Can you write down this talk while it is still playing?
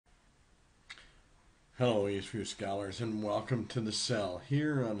Hello, Eastview Scholars, and welcome to the cell.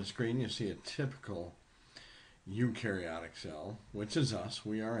 Here on the screen, you see a typical eukaryotic cell, which is us.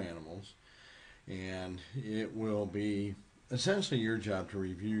 We are animals, and it will be essentially your job to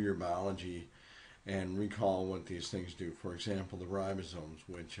review your biology and recall what these things do. For example, the ribosomes,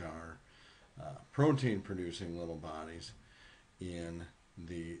 which are protein-producing little bodies in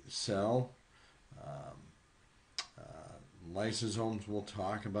the cell. Um, Lysosomes we'll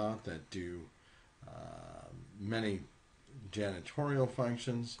talk about that do many janitorial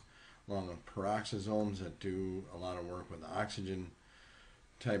functions, along with peroxisomes that do a lot of work with oxygen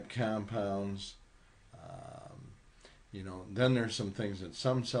type compounds. Um, then there's some things that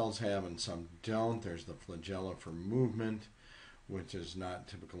some cells have and some don't. There's the flagella for movement, which is not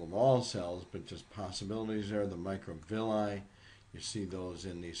typical of all cells, but just possibilities there. The microvilli, you see those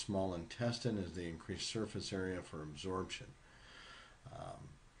in the small intestine as they increase surface area for absorption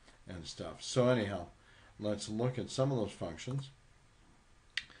and stuff. So anyhow, let's look at some of those functions.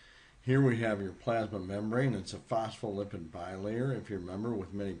 Here we have your plasma membrane. It's a phospholipid bilayer, if you remember,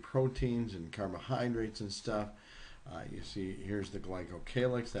 with many proteins and carbohydrates and stuff. You see here's the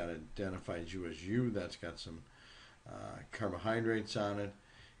glycocalyx that identifies you as you. That's got some carbohydrates on it.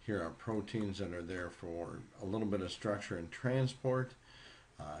 Here are proteins that are there for a little bit of structure and transport.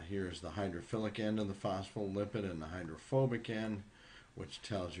 Here's the hydrophilic end of the phospholipid and the hydrophobic end, which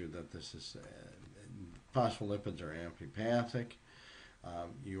tells you that this is phospholipids are amphipathic.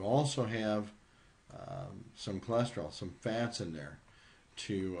 You also have some cholesterol, some fats in there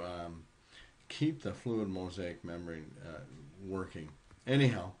to keep the fluid mosaic membrane working.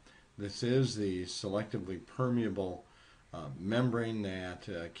 Anyhow, this is the selectively permeable membrane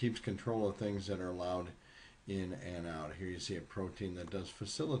that keeps control of things that are allowed in and out. Here you see a protein that does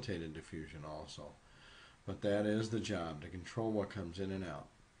facilitated diffusion also. But that is the job, to control what comes in and out.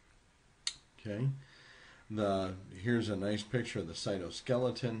 Okay. Here's a nice picture of the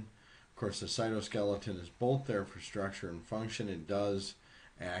cytoskeleton. Of course, the cytoskeleton is both there for structure and function. It does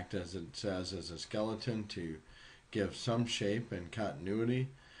act, as it says, as a skeleton to give some shape and continuity.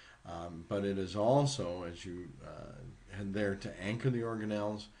 But it is also, as you there to anchor the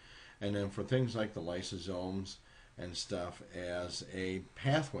organelles, and then for things like the lysosomes and stuff as a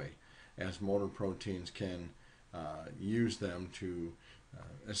pathway, as motor proteins can use them to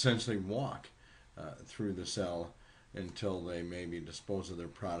essentially walk through the cell until they maybe dispose of their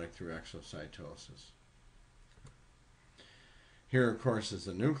product through exocytosis. Here, of course, is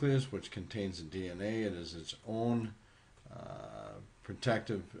the nucleus, which contains the DNA. It is its own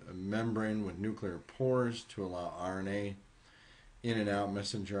protective membrane with nuclear pores to allow RNA in and out,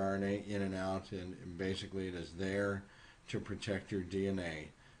 messenger RNA in and out, and basically it is there to protect your DNA.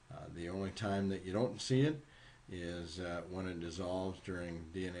 The only time that you don't see it is when it dissolves during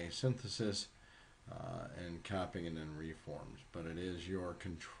DNA synthesis and copying and then reforms, but it is your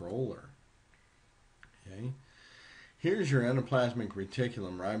controller. Okay. Here's your endoplasmic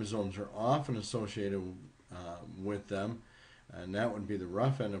reticulum. Ribosomes are often associated with them, and that would be the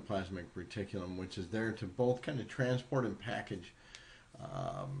rough endoplasmic reticulum, which is there to both kind of transport and package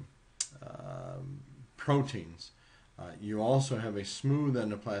proteins. You also have a smooth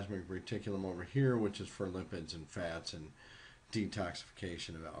endoplasmic reticulum over here, which is for lipids and fats and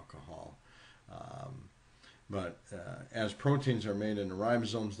detoxification of alcohol. But as proteins are made in the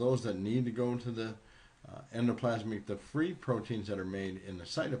ribosomes, those that need to go to the endoplasmic, the free proteins that are made in the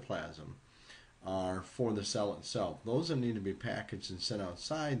cytoplasm are for the cell itself. Those that need to be packaged and sent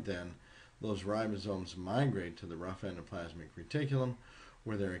outside, then those ribosomes migrate to the rough endoplasmic reticulum,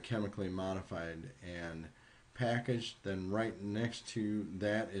 where they're chemically modified and packaged. Then right next to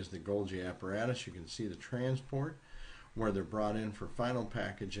that is the Golgi apparatus. You can see the transport, where they're brought in for final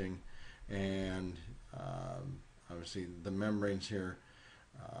packaging, and obviously the membranes here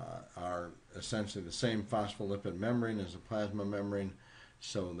are essentially the same phospholipid membrane as the plasma membrane,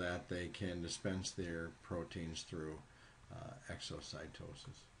 so that they can dispense their proteins through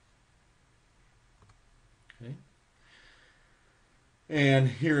exocytosis. Okay. And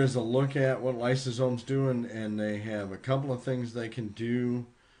here is a look at what lysosomes do, and they have a couple of things they can do.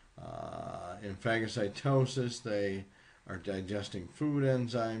 In phagocytosis, they are digesting food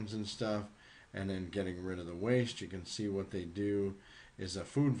enzymes and stuff, and then getting rid of the waste. You can see what they do is a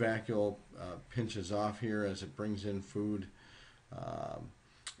food vacuole pinches off here as it brings in food,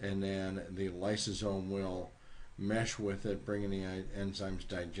 and then the lysosome will mesh with it, bringing the enzymes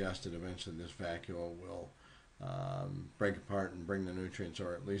digested. Eventually this vacuole will break apart and bring the nutrients,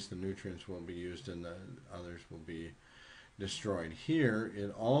 or at least the nutrients will be used and the others will be destroyed. Here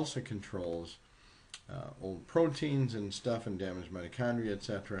it also controls old proteins and stuff and damaged mitochondria,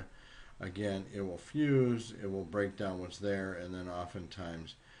 etc. again, it will fuse, it will break down what's there, and then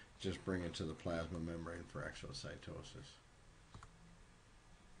oftentimes just bring it to the plasma membrane for exocytosis.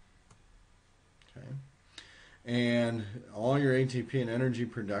 Okay. And all your ATP and energy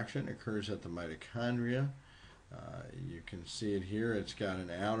production occurs at the mitochondria. You can see it here. It's got an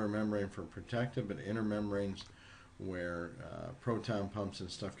outer membrane for protective, but inner membranes where proton pumps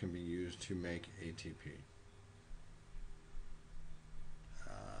and stuff can be used to make ATP.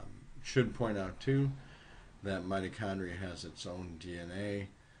 Should point out too that mitochondria has its own DNA.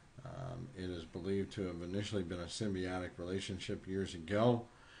 It is believed to have initially been a symbiotic relationship years ago,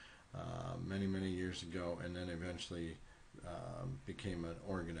 many years ago, and then eventually became an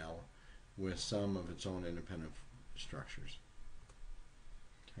organelle with some of its own independent structures.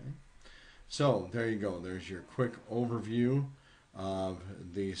 Okay, so there you go. There's your quick overview of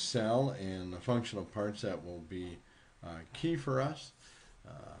the cell and the functional parts that will be key for us.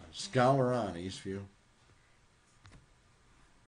 Scholar on, Eastview.